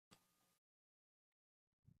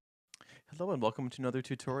Hello and welcome to another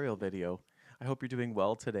tutorial video. I hope you're doing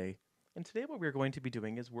well today. And today what we're going to be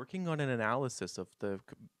doing is working on an analysis of the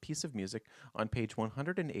piece of music on page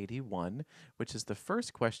 181, which is the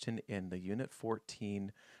first question in the Unit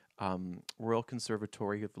 14 Royal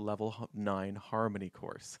Conservatory Level 9 Harmony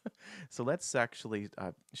course. So let's actually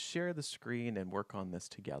share the screen and work on this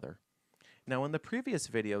together. Now in the previous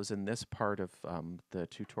videos in this part of the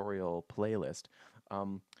tutorial playlist,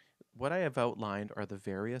 what I have outlined are the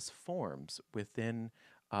various forms within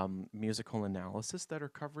musical analysis that are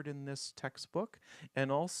covered in this textbook, and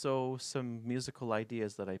also some musical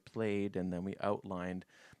ideas that I played, and then we outlined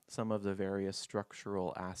some of the various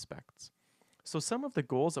structural aspects. So some of the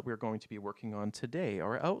goals that we're going to be working on today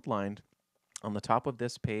are outlined on the top of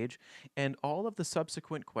this page, and all of the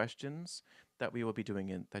subsequent questions that we will be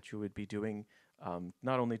doing that you would be doing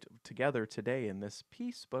not only together today in this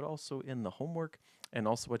piece, but also in the homework, and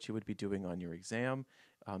also what you would be doing on your exam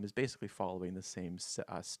is basically following the same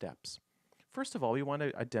steps. First of all, we want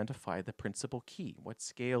to identify the principal key. What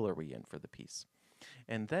scale are we in for the piece?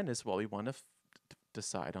 And then as well, we want to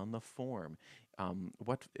decide on the form.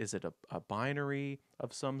 What is it, a binary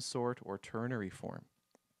of some sort or ternary form?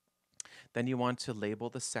 Then you want to label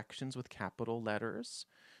the sections with capital letters,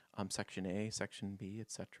 section A, section B,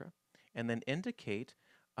 etc. And then indicate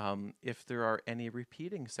if there are any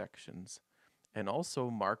repeating sections, and also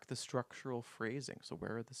mark the structural phrasing. So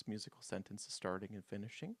where are this musical sentences starting and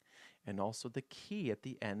finishing, and also the key at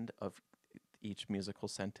the end of each musical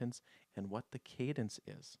sentence and what the cadence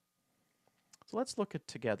is. So let's look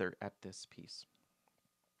together at this piece.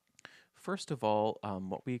 First of all,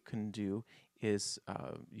 what we can do is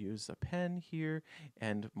use a pen here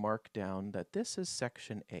and mark down that this is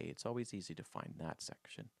section A. It's always easy to find that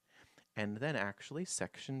section. And then actually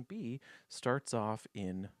section B starts off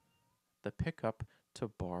in the pickup to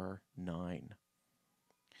bar 9.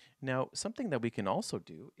 Now, something that we can also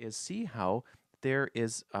do is see how there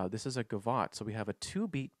is, this is a gavotte, so we have a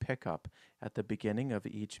 2-beat pickup at the beginning of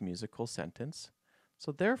each musical sentence.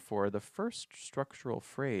 So therefore, the first structural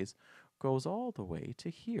phrase goes all the way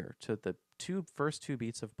to here, to the first two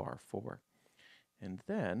beats of bar 4. And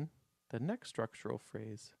then the next structural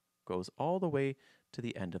phrase goes all the way to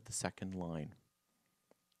the end of the second line.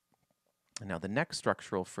 And now the next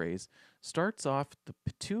structural phrase starts off the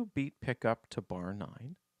 2-beat pickup to bar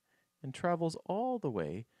 9 and travels all the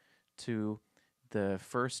way to the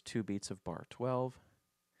first 2 beats of bar 12.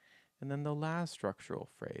 And then the last structural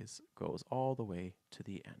phrase goes all the way to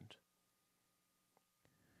the end.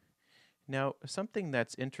 Now, something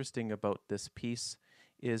that's interesting about this piece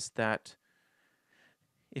is that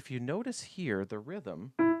if you notice here, the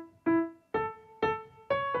rhythm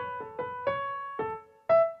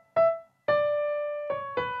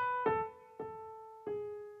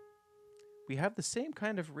we have the same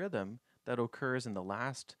kind of rhythm that occurs in the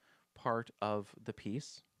last part of the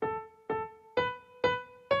piece.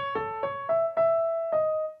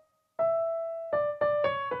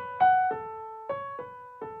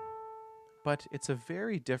 But it's a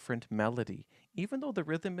very different melody. Even though the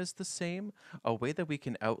rhythm is the same, a way that we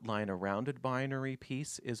can outline a rounded binary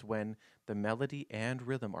piece is when the melody and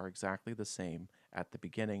rhythm are exactly the same at the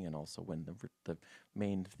beginning, and also when the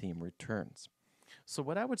main theme returns. So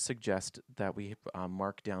what I would suggest that we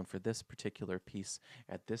mark down for this particular piece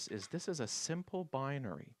at this is a simple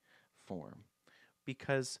binary form,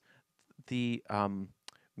 because the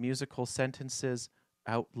musical sentences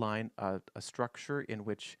outline a structure in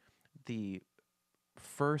which the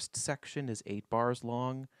first section is 8 bars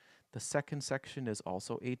long. The second section is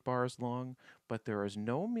also 8 bars long, but there is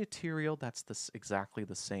no material that's exactly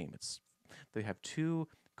the same. They have two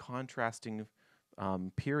contrasting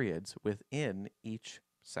periods within each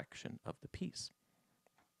section of the piece.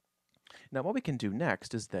 Now what we can do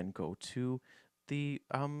next is then go to the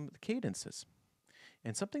cadences.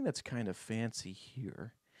 And something that's kind of fancy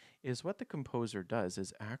here is what the composer does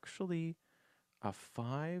is actually a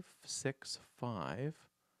 5-6-5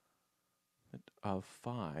 of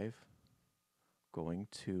 5 going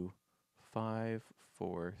to 5-4-3,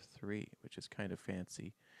 which is kind of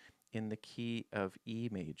fancy, in the key of E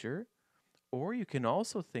major. Or you can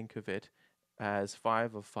also think of it as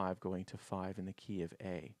 5 of 5 going to 5 in the key of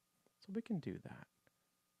A. So we can do that.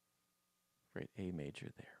 Right, A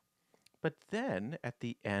major there. But then at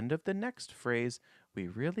the end of the next phrase, we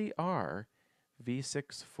really are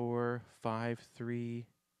V6-4-5-3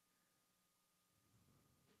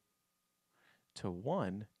 to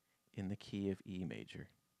 1 in the key of E major.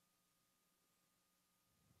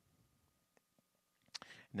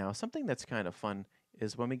 Now, something that's kind of fun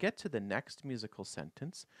is when we get to the next musical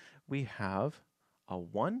sentence, we have a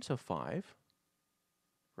 1-5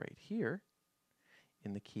 right here,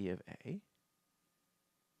 in the key of A.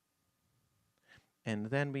 And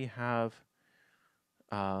then we have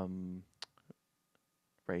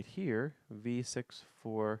right here, V6,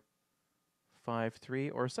 4, 5, 3,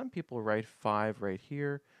 or some people write 5 right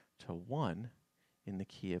here to 1 in the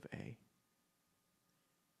key of A.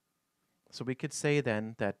 So we could say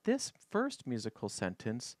then that this first musical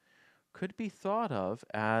sentence could be thought of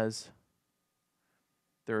as,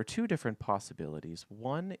 there are two different possibilities.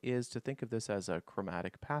 One is to think of this as a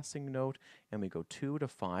chromatic passing note, and we go 2 to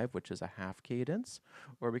 5, which is a half cadence,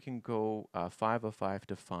 or we can go 5 of 5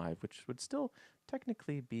 to 5, which would still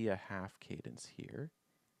technically be a half cadence here.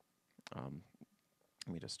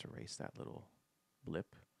 Let me just erase that little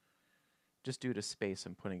blip. Just due to space,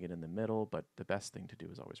 I'm putting it in the middle, but the best thing to do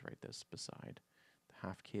is always write this beside the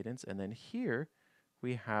half cadence. And then here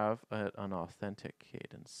we have an authentic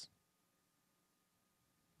cadence.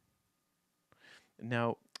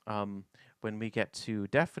 Now, when we get to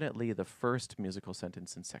definitely the first musical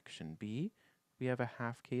sentence in section B, we have a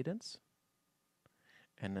half cadence.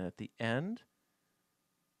 And then at the end,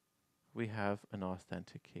 we have an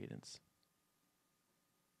authentic cadence.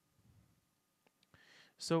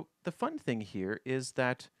 So the fun thing here is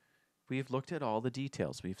that we've looked at all the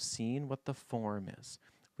details. We've seen what the form is.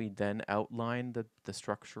 We then outline the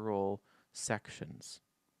structural sections.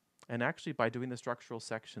 And actually, by doing the structural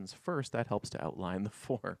sections first, that helps to outline the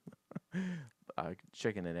form.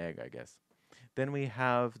 Chicken and egg, I guess. Then we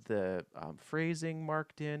have the phrasing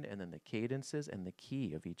marked in, and then the cadences and the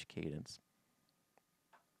key of each cadence.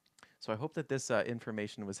 So I hope that this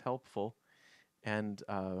information was helpful. And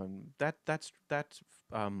that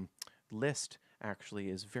list actually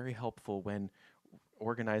is very helpful when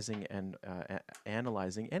organizing and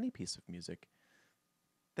analyzing any piece of music.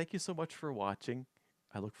 Thank you so much for watching.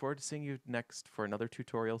 I look forward to seeing you next for another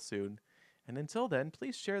tutorial soon. And until then,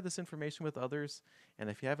 please share this information with others. And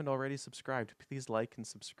if you haven't already subscribed, please like and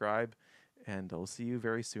subscribe. And I'll see you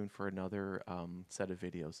very soon for another set of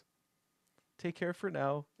videos. Take care for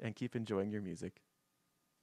now and keep enjoying your music.